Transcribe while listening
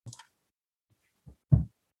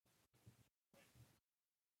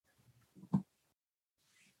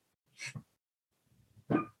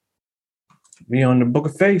Me on the Book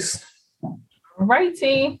of Face. All right,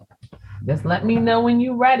 team. Just let me know when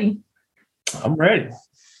you're ready. I'm ready.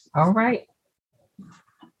 All right.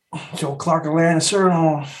 Joe Clark Atlanta shirt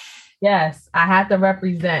on. Yes, I have to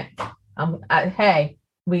represent. I'm gonna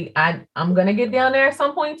get down there at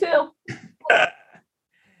some point too. I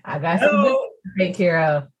got some business to take care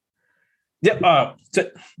of. Yep. Do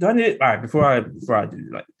I need all right before I do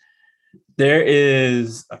like there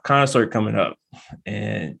is a concert coming up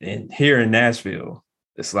and here in Nashville.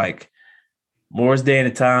 It's like Morris Day and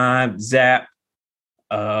the Time, Zap,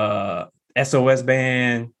 SOS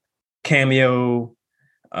Band, Cameo.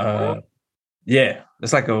 Yeah,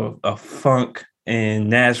 it's like a funk in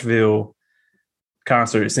Nashville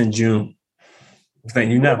concert. It's in June. Thing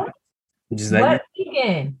you know. Just what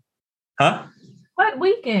weekend? Huh? What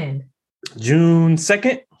weekend? June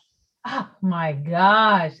 2nd. Oh my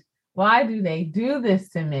gosh. Why do they do this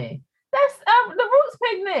to me? That's the Roots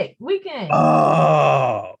Picnic weekend.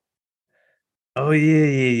 Oh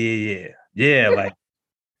yeah. Like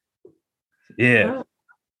yeah.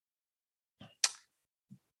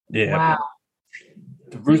 Yeah. Wow.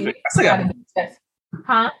 The Roots Picnic.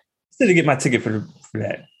 I still to get my ticket for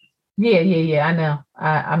that. Yeah. I know.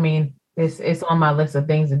 I mean, it's on my list of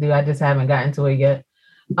things to do. I just haven't gotten to it yet.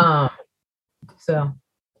 So,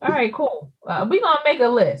 all right, cool. We're gonna make a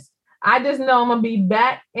list. I just know I'm gonna be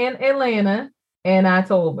back in Atlanta in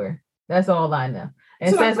October. That's all I know.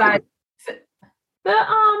 And since the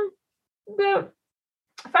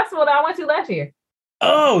festival that I went to last year.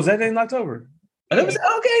 Oh, is that in October? Yeah.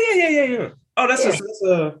 Okay, yeah. Oh, that's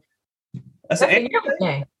an yearly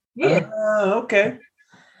thing. Yeah. Okay.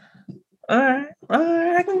 All right.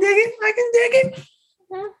 I can dig it.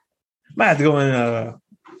 Mm-hmm. Might have to go in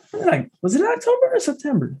was it October or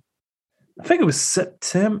September? I think it was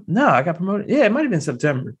September. No, I got promoted. Yeah, it might have been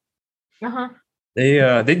September.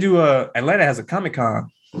 They do Atlanta has a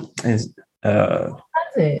Comic-Con. That's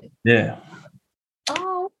it. Yeah.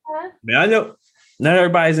 Oh, okay. I mean, I know not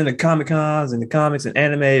everybody's into Comic-Cons and the comics and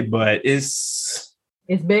anime, but it's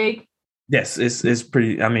big. Yes, it's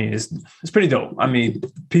pretty. I mean, it's pretty dope. I mean,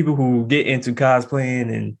 people who get into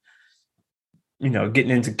cosplaying and getting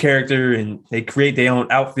into character and they create their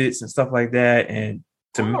own outfits and stuff like that, and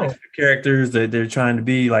to match the characters that they're trying to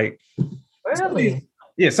be. Like, really?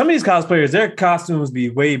 Some of these cosplayers, their costumes be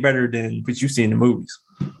way better than what you see in the movies.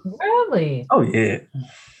 Really? Oh yeah.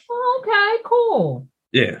 Okay, cool.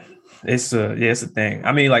 Yeah, it's a thing.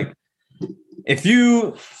 I mean, like,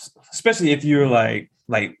 especially if you're like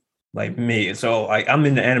me, so like I'm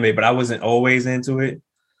into anime, but I wasn't always into it.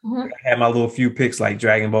 Mm-hmm. I had my little few picks like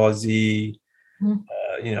Dragon Ball Z,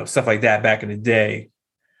 stuff like that back in the day.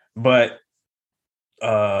 But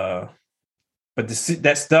that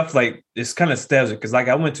stuff like it's kind of nostalgic because like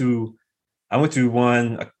I went to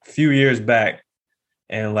one a few years back,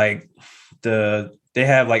 and like they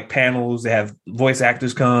have like panels, they have voice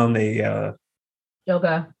actors come, they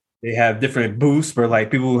have different booths for like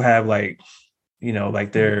people who have like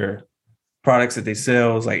like their products that they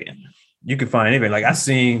sell. Is like you can find anything. Like I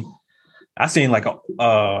seen like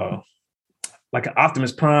an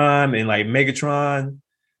Optimus Prime and like Megatron,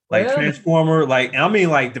 like Transformer, like I mean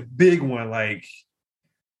like the big one. Like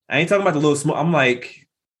I ain't talking about the little small. I'm like,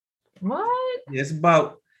 what? Yeah,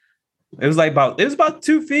 it was about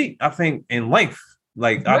 2 feet, I think, in length.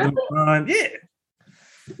 Like Optimus Prime, yeah.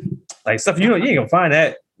 Like stuff you ain't gonna find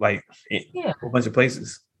that like in a whole bunch of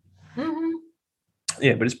places. Mm-hmm.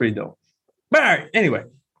 Yeah, but it's pretty dope. All right. Anyway.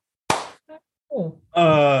 Cool.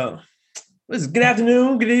 This is good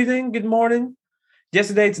afternoon, good evening, good morning.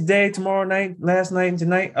 Yesterday, today, tomorrow night, last night, and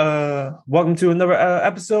tonight. Welcome to another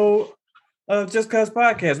episode of Just Cuz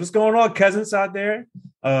Podcast. What's going on, cousins out there?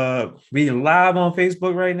 We live on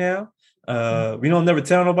Facebook right now. We don't never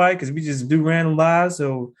tell nobody because we just do random lives.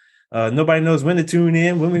 So nobody knows when to tune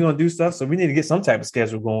in, when we're gonna do stuff. So we need to get some type of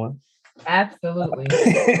schedule going. Absolutely.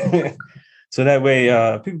 So that way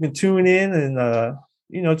people can tune in and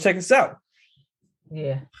check us out.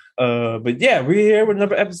 Yeah. But yeah, we're here with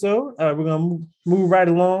another episode. We're gonna move right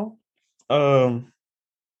along. And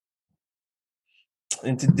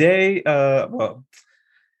today, I'm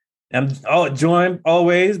joined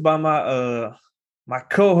always by my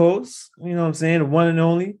co-host. You know what I'm saying, the one and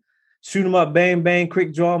only Shoot 'em up, bang bang,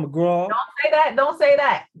 quick draw McGraw. Don't say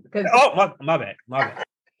that. Oh my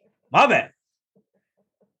bad.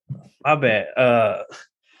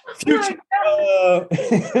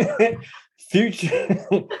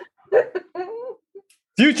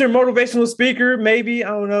 Future motivational speaker, maybe. I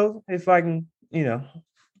don't know if I can,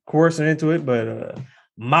 coerce her into it, but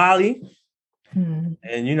Molly.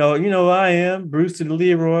 And you know who I am, Bruce to the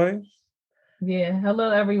Leroy. Yeah. Hello,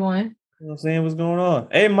 everyone. You know what I'm saying? What's going on?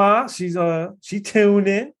 Hey Ma, she tuned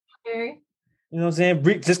in. Okay. You know what I'm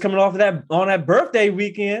saying? Just coming off of that on that birthday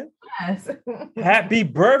weekend. Yes. Happy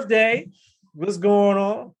birthday. What's going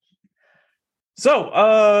on?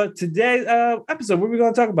 So today's episode, what are we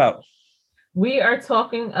gonna talk about? We are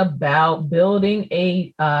talking about building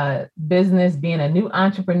a business, being a new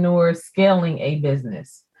entrepreneur, scaling a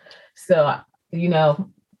business. So,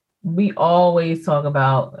 we always talk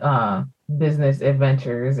about business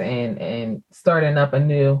adventures and starting up a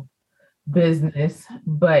new business.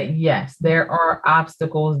 But yes, there are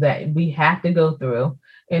obstacles that we have to go through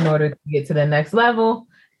in order to get to the next level.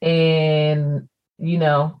 And,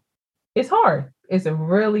 it's hard. It's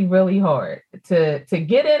really, really hard to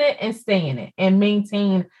get in it and stay in it and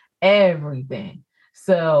maintain everything.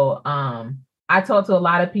 So I talk to a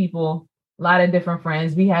lot of people, a lot of different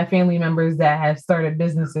friends. We have family members that have started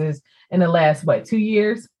businesses in the last 2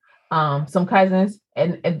 years. Some cousins,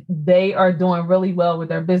 and they are doing really well with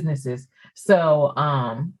their businesses. So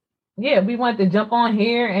we want to jump on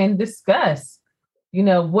here and discuss,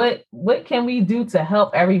 what can we do to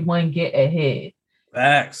help everyone get ahead?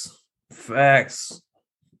 Facts.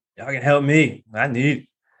 Y'all can help me. I need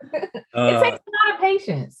it takes a lot of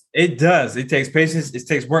patience. It does. It takes patience. It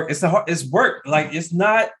takes work. It's work. Like it's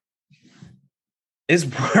work.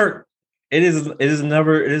 It is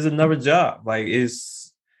another job. Like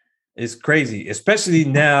it's crazy, especially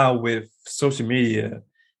now with social media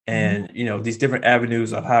and these different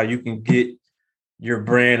avenues of how you can get your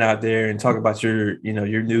brand out there and talk about your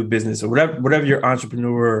your new business or whatever your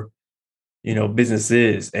entrepreneur business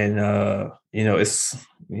is. And it's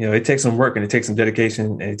it takes some work and it takes some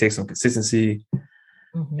dedication and it takes some consistency.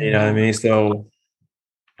 You know what I mean? So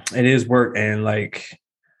it is work. And like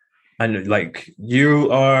I know, like you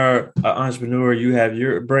are an entrepreneur, you have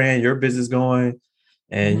your brand, your business going,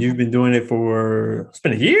 and you've been doing it for it's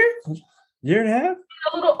been a year and a half.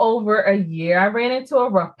 A little over a year. I ran into a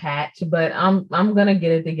rough patch, but I'm gonna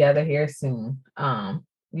get it together here soon.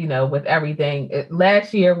 With everything.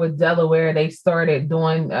 Last year with Delaware, they started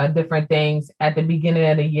doing different things at the beginning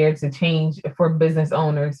of the year to change for business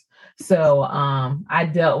owners. So I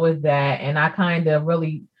dealt with that, and I kind of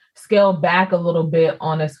really scaled back a little bit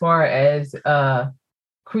on as far as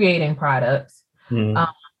creating products.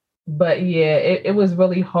 But yeah, it was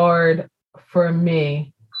really hard for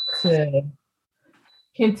me to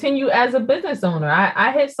continue as a business owner.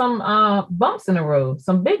 I hit some bumps in the road,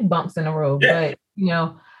 some big bumps in the road, but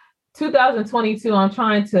 2022, I'm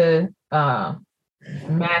trying to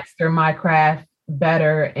master my craft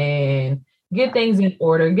better and get things in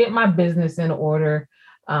order, get my business in order,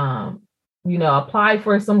 apply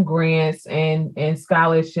for some grants and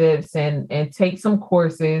scholarships and take some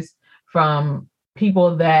courses from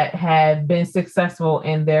people that have been successful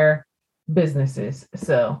in their businesses.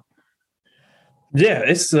 So yeah,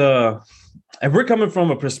 it's and we're coming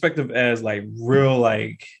from a perspective as like real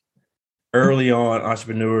like early on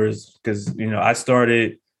entrepreneurs, because I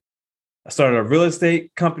started a real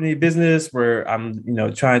estate company business where I'm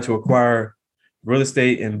trying to acquire real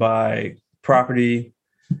estate and buy property,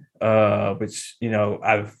 which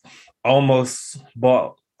I've almost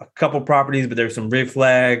bought a couple properties, but there's some red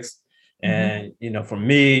flags and for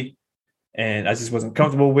me, and I just wasn't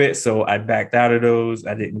comfortable with, so I backed out of those.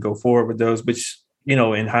 I didn't go forward with those, which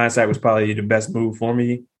in hindsight was probably the best move for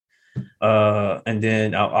me. And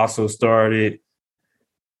then I also started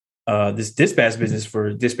this dispatch business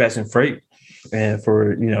for dispatching freight and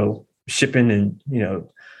for shipping and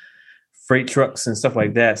freight trucks and stuff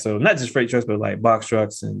like that. So not just freight trucks, but like box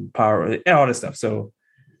trucks and power and all this stuff. So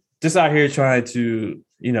just out here trying to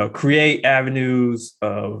create avenues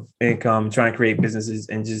of income, trying to create businesses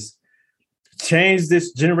and just change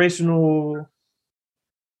this generational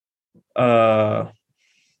I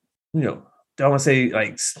don't want to say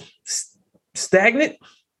like stagnant.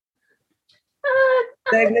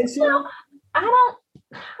 Stagnation. I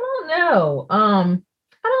don't know. I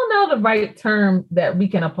don't know the right term that we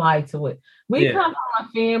can apply to it. We come from a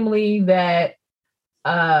family that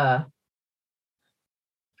I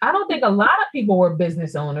don't think a lot of people were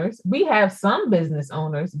business owners. We have some business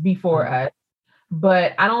owners before us,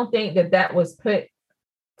 but I don't think that was put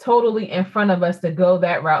totally in front of us to go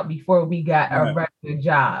that route before we got a regular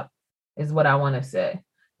job, is what I want to say.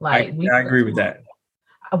 Like I agree with that.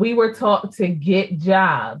 We were taught to get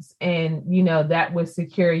jobs and, that would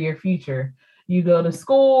secure your future. You go to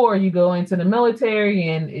school or you go into the military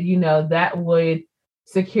and, that would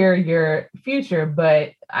secure your future.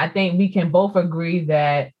 But I think we can both agree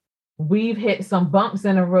that we've hit some bumps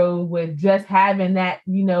in the road with just having that,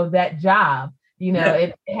 that job. You know,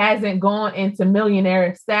 it hasn't gone into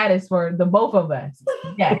millionaire status for the both of us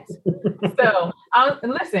yet. So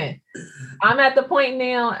listen, I'm at the point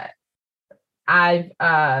now. I've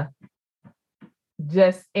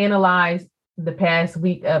just analyzed the past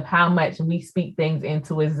week of how much we speak things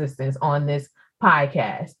into existence on this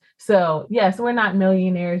podcast. So yes, we're not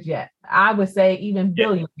millionaires yet. I would say even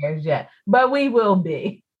billionaires yet, but we will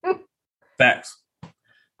be. Facts.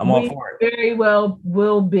 I'm all for it. Very well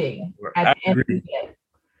will be at the end of the day.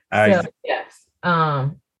 So yes,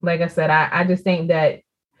 like I said, I just think that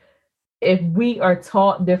if we are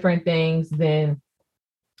taught different things, then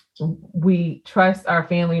we trust our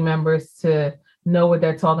family members to know what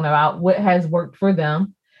they're talking about, what has worked for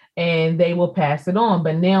them, and they will pass it on.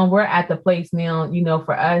 But now we're at the place now, you know,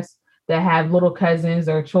 for us that have little cousins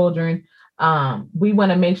or children, we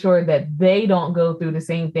want to make sure that they don't go through the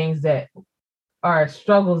same things that are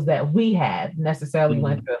struggles that we have necessarily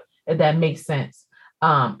went through, if that makes sense.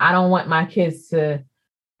 I don't want my kids to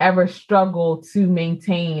ever struggle to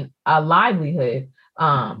maintain a livelihood.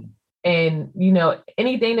 And, you know,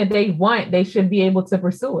 anything that they want, they should be able to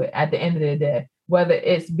pursue it at the end of the day, whether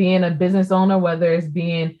it's being a business owner, whether it's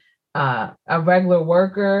being a regular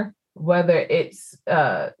worker, whether it's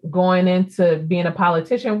going into being a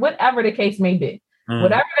politician, whatever the case may be.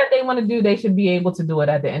 Whatever that they want to do, they should be able to do it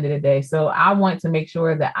at the end of the day. So I want to make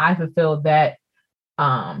sure that I fulfill that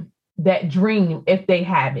that dream if they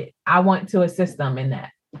have it. I want to assist them in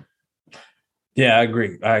that. Yeah, I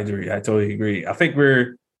agree. I totally agree. I think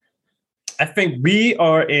we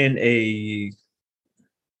are in a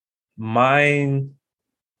mindset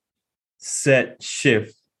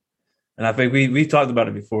shift. And I think we talked about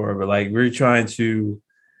it before, but like we're trying to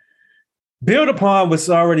build upon what's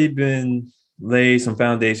already been laid, some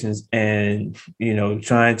foundations, and, you know,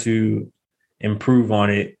 trying to improve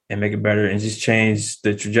on it and make it better and just change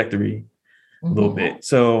the trajectory a little bit.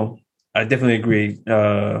 So I definitely agree.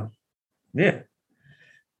 Yeah.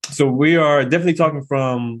 So we are definitely talking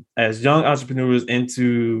from as young entrepreneurs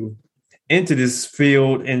into this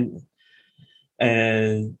field and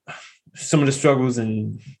some of the struggles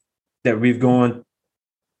and that we've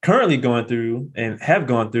currently going through and have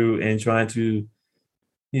gone through and trying to,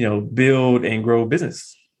 you know, build and grow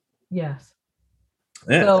business. Yes.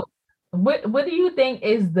 Yeah. So what do you think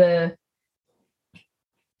is the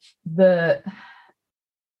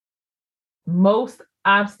most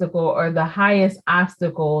obstacle or the highest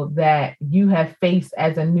obstacle that you have faced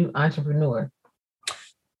as a new entrepreneur?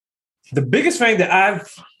 The biggest thing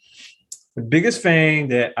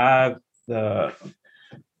that I've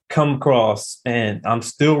come across and I'm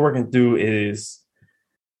still working through is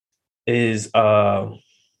I'm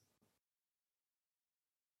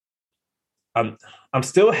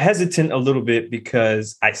still hesitant a little bit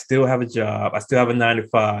because I still have a job. I still have a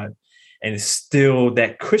 9-to-5, and it's still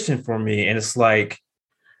that cushion for me. And it's like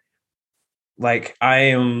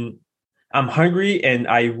I'm hungry and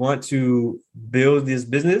I want to build this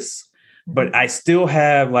business, but I still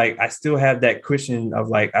have that cushion of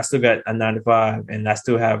like, I still got a 9-to-5 and I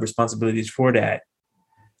still have responsibilities for that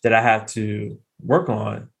I have to work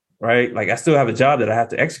on. Right. Like I still have a job that I have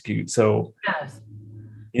to execute. So,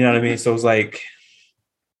 you know what I mean? So it's like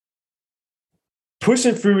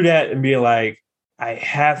pushing through that and being like, I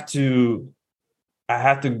have to,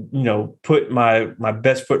 you know, put my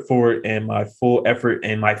best foot forward and my full effort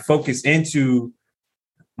and my focus into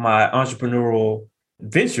my entrepreneurial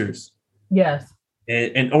ventures. Yes.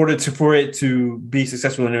 In order for it to be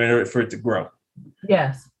successful and in order for it to grow.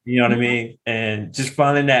 Yes. You know what I mean? And just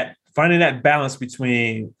finding that balance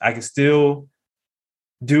between I can still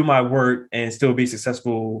do my work and still be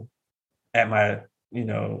successful at my, you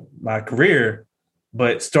know, my career,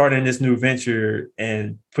 but starting this new venture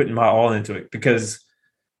and putting my all into it, because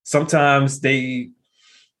sometimes they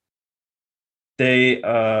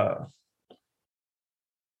I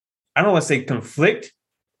don't want to say conflict,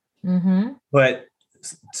 but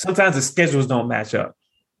sometimes the schedules don't match up.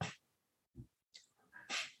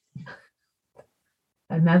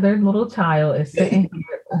 Another little child is sitting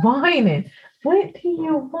here whining. What do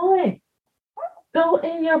you want? Go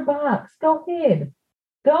in your box. Go ahead,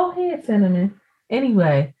 Cinnamon.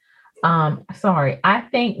 Anyway, sorry. I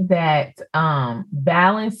think that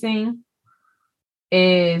balancing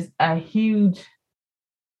is a huge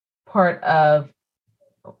part of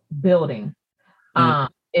building.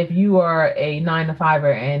 If you are a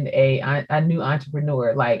 9-to-5er and a new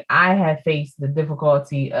entrepreneur, like I have faced the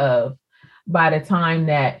difficulty of, by the time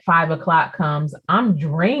that 5 o'clock comes, I'm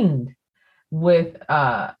drained with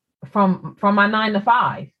from my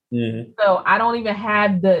 9-to-5. So I don't even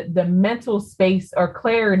have the mental space or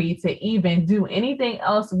clarity to even do anything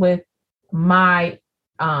else with my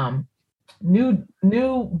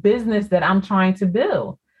new business that I'm trying to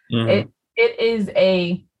build. Mm-hmm. It is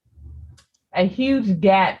a huge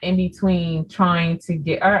gap in between trying to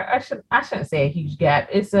get, or I shouldn't say a huge gap.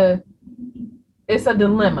 It's a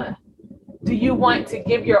dilemma. Do you want to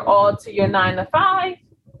give your all to your 9 to 5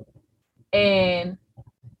 and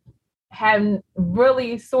have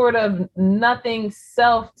really sort of nothing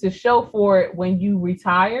self to show for it when you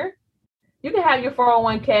retire? You can have your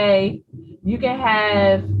 401k, you can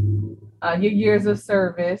have your years of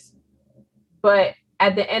service, but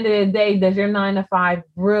at the end of the day, does your 9 to 5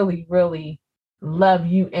 really, really love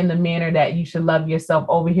you in the manner that you should love yourself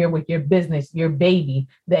over here with your business, your baby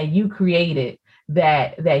that you created,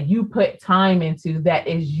 that you put time into, that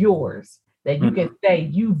is yours, that you can say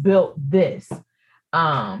you built this.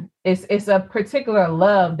 It's a particular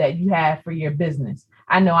love that you have for your business.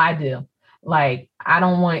 I know I do. Like, I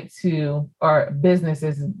don't want to, or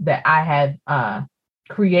businesses that I have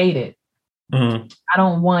created, I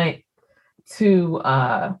don't want to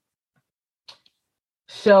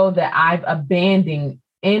show that I've abandoned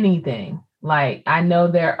anything. Like, I know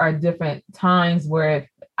there are different times where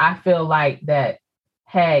I feel like that,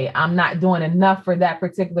 hey, I'm not doing enough for that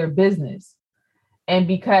particular business. And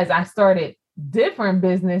because I started different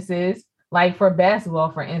businesses, like for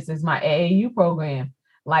basketball, for instance, my AAU program,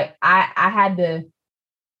 like I had to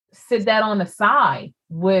sit that on the side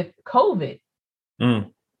with COVID.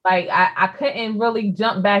 Like I couldn't really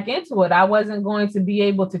jump back into it. I wasn't going to be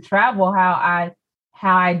able to travel how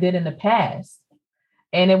I did in the past.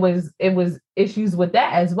 And it was issues with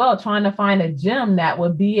that as well, trying to find a gym that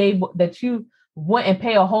would be able, that you wouldn't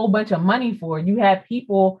pay a whole bunch of money for. You have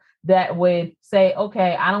people that would say,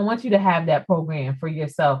 okay, I don't want you to have that program for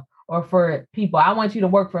yourself or for people. I want you to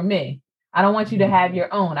work for me. I don't want you to have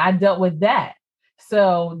your own. I dealt with that.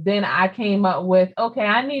 So then I came up with, okay,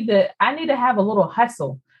 I need to have a little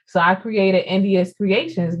hustle. So I created India's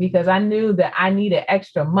Creations because I knew that I needed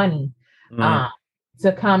extra money to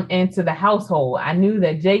come into the household. I knew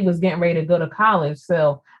that Jay was getting ready to go to college.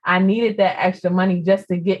 So I needed that extra money just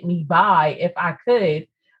to get me by if I could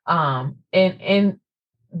in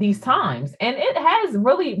these times. And it has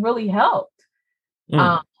really, really helped.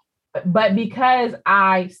 But because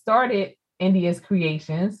I started India's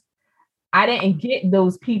Creations, I didn't get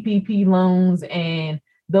those PPP loans and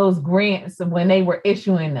those grants when they were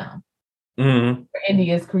issuing them for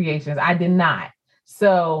India's Creations. I did not.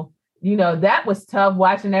 So, that was tough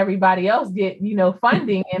watching everybody else get,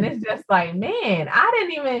 funding. And it's just like, man, I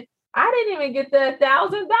didn't even get the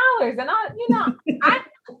 $1,000. And I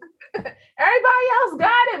everybody else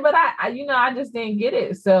got it, but I just didn't get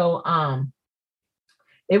it. So,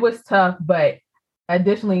 it was tough, but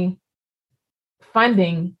additionally,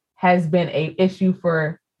 funding has been an issue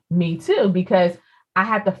for me too, because I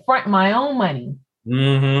had to front my own money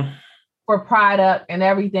for product and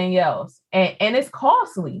everything else. And it's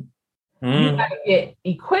costly. You got to get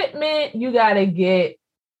equipment. You got to get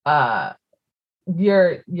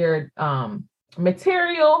your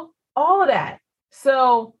material, all of that.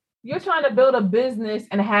 So you're trying to build a business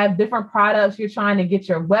and have different products. You're trying to get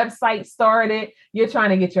your website started. You're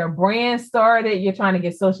trying to get your brand started. You're trying to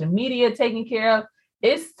get social media taken care of.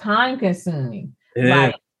 It's time consuming. Yeah.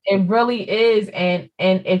 Like, it really is. And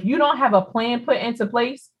if you don't have a plan put into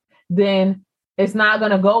place, then it's not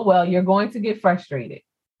going to go well. You're going to get frustrated.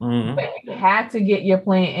 But you have to get your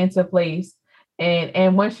plan into place.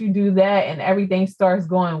 And once you do that and everything starts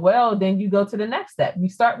going well, then you go to the next step. You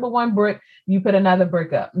start with one brick, you put another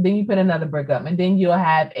brick up, and then you put another brick up, and then you'll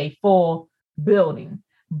have a full building.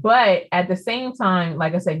 But at the same time,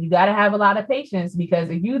 like I said, you got to have a lot of patience, because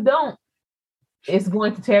if you don't, it's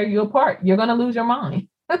going to tear you apart. You're going to lose your mind.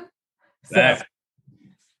 That's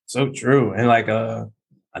so true. And like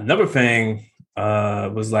another thing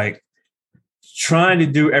was like trying to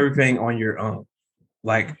do everything on your own.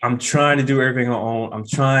 Like, I'm trying to do everything on my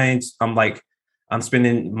own. I'm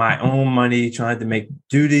spending my own money trying to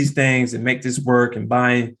do these things and make this work and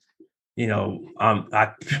buying,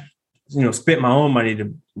 I spent my own money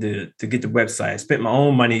to get the website. I spent my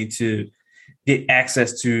own money to get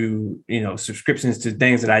access to, subscriptions to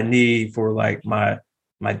things that I need for like my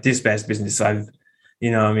dispatch business. I've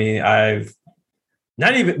not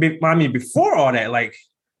even, before all that, like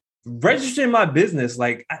registering my business,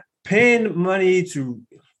 like paying money to,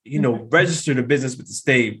 register the business with the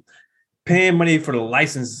state, paying money for the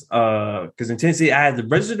license. Because in Tennessee, I had to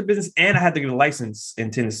register the business and I had to get a license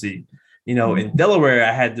in Tennessee. In Delaware,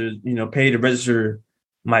 I had to, pay to register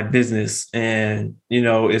my business. And,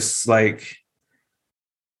 it's like,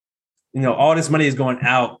 all this money is going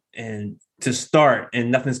out and to start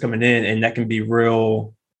and nothing's coming in. And that can be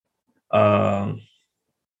real That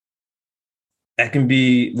can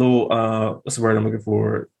be little what's the word I'm looking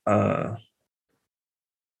for? I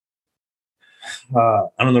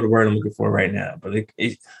don't know the word I'm looking for right now, but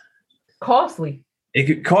it costly. It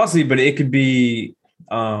could costly, but it could be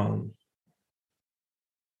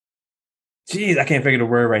geez, I can't figure the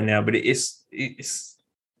word right now, but it's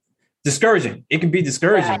discouraging. It can be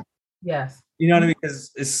discouraging. Yes. You know what I mean?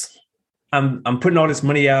 Because I'm putting all this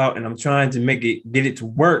money out and I'm trying to get it to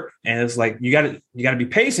work. And it's like you gotta be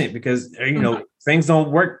patient because things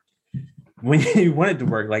don't work when you want it to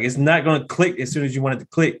work. Like it's not gonna click as soon as you want it to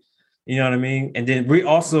click. You know what I mean? And then we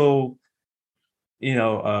also,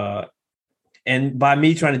 and by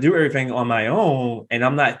me trying to do everything on my own, and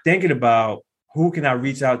I'm not thinking about who can I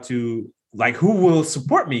reach out to, like who will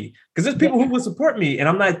support me? Because there's people who will support me, and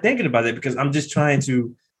I'm not thinking about it because I'm just trying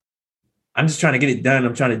to get it done.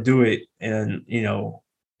 I'm trying to do it and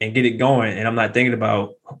get it going. And I'm not thinking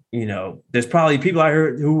about, there's probably people out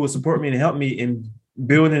here who will support me and help me in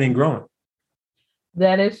building and growing.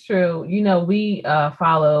 That is true. We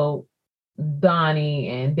follow Donnie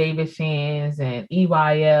and David Shands and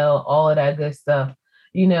EYL, all of that good stuff.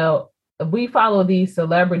 We follow these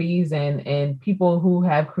celebrities and people who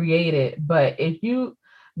have created. But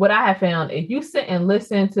what I have found, if you sit and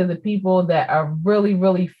listen to the people that are really,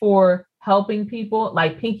 really for helping people,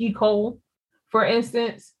 like Pinky Cole, for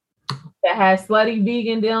instance, that has Slutty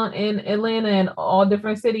Vegan down in Atlanta and all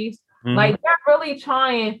different cities, like they're really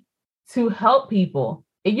trying to help people.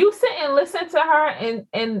 If you sit and listen to her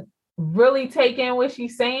and really take in what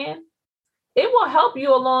she's saying, it will help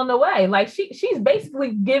you along the way. Like she's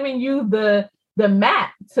basically giving you the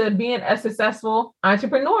map to being a successful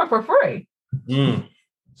entrepreneur for free.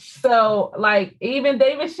 So like even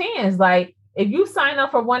David Shands, like if you sign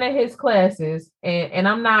up for one of his classes, and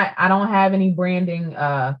I don't have any branding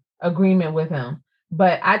agreement with him,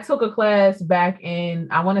 but I took a class back in,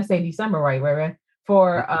 I want to say December, right,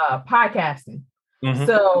 for podcasting.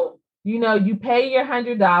 So, you pay your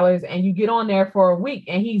 $100 and you get on there for a week,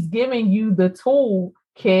 and he's giving you the tool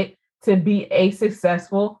kit to be a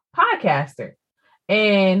successful podcaster.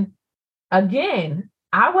 And again,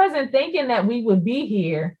 I wasn't thinking that we would be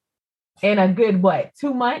here in a good,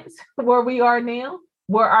 2 months where we are now,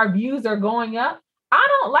 where our views are going up. I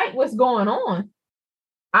don't like what's going on.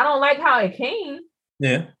 I don't like how it came.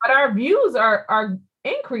 Yeah. But our views are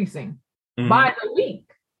increasing by the week.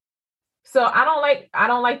 So I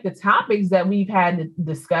don't like the topics that we've had to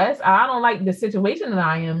discuss. I don't like the situation that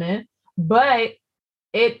I am in, but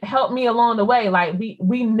it helped me along the way. Like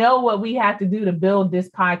we know what we have to do to build this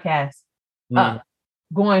podcast up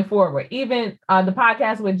going forward. Even the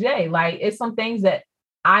podcast with Jay, like it's some things that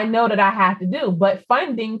I know that I have to do, but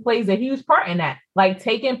funding plays a huge part in that. Like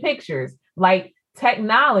taking pictures, like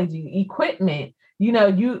technology, equipment.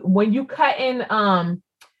 When you cut in,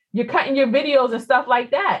 you're cutting your videos and stuff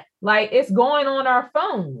like that. Like it's going on our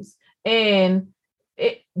phones, and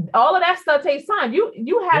all of that stuff takes time.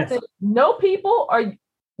 You have to know people, or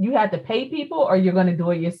you have to pay people, or you're going to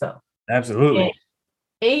do it yourself. Absolutely.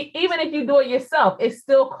 And even if you do it yourself, it's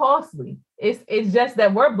still costly. It's just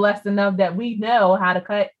that we're blessed enough that we know how to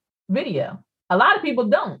cut video. A lot of people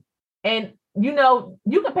don't, and you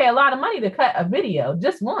can pay a lot of money to cut a video,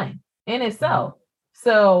 just one in itself.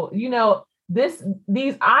 So these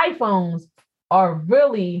iPhones are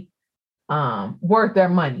really worth their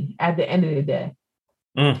money at the end of the day.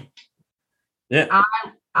 Yeah.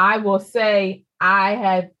 I will say I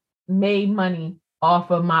have made money off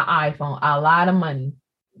of my iPhone, a lot of money,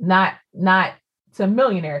 not to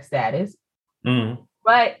millionaire status,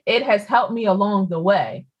 but it has helped me along the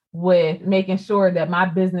way with making sure that my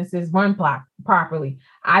business is run properly.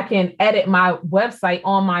 I can edit my website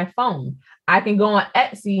on my phone. I can go on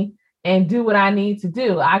Etsy and do what I need to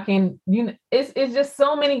do. I can, it's just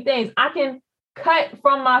so many things. I can cut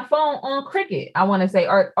from my phone on Cricut, I want to say,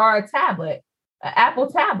 or a tablet, an Apple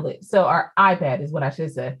tablet. So our iPad is what I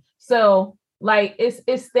should say. So like,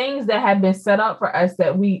 it's things that have been set up for us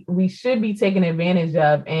that we should be taking advantage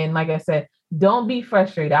of. And like I said, don't be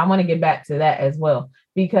frustrated. I want to get back to that as well,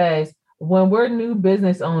 because when we're new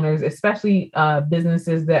business owners, especially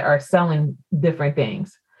businesses that are selling different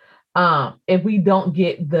things, if we don't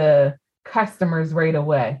get the customers right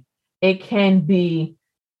away, it can be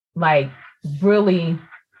like really,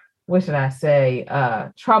 what should I say,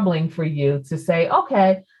 troubling for you to say,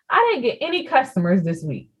 okay, I didn't get any customers this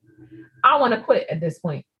week. I want to quit at this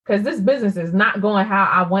point because this business is not going how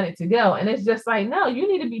I want it to go. And it's just like, no, you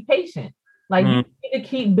need to be patient. Like you need to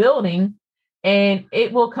keep building, and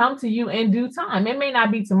it will come to you in due time. It may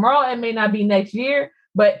not be tomorrow, it may not be next year,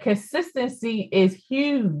 but consistency is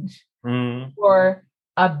huge for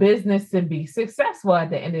a business to be successful at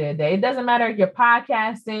the end of the day. It doesn't matter if you're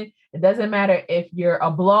podcasting. It doesn't matter if you're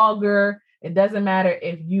a blogger. It doesn't matter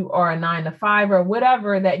if you are a 9-to-5 or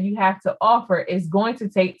whatever that you have to offer. It's going to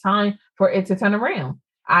take time for it to turn around.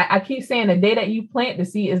 I keep saying the day that you plant the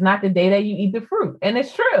seed is not the day that you eat the fruit. And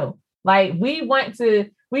it's true. Like we want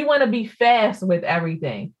to be fast with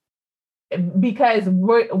everything because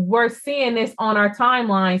we're seeing this on our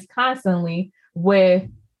timelines constantly with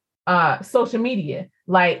social media.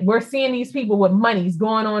 Like we're seeing these people with monies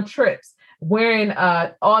going on trips, wearing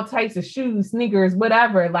all types of shoes, sneakers,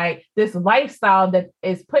 whatever, like this lifestyle that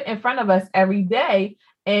is put in front of us every day.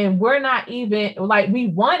 And we're not even like, we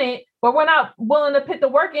want it, but we're not willing to put the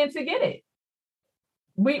work in to get it.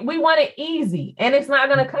 We want it easy, and it's not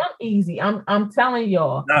going to come easy. I'm telling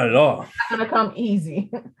y'all, not at all. It's not going to come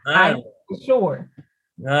easy. I'm sure.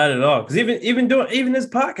 Not at all. Because even this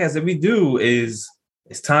podcast that we do it's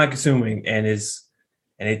time consuming, and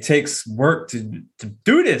it takes work to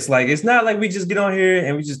do this. Like it's not like we just get on here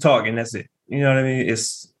and we just talk and that's it. You know what I mean?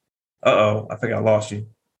 It's I think I lost you.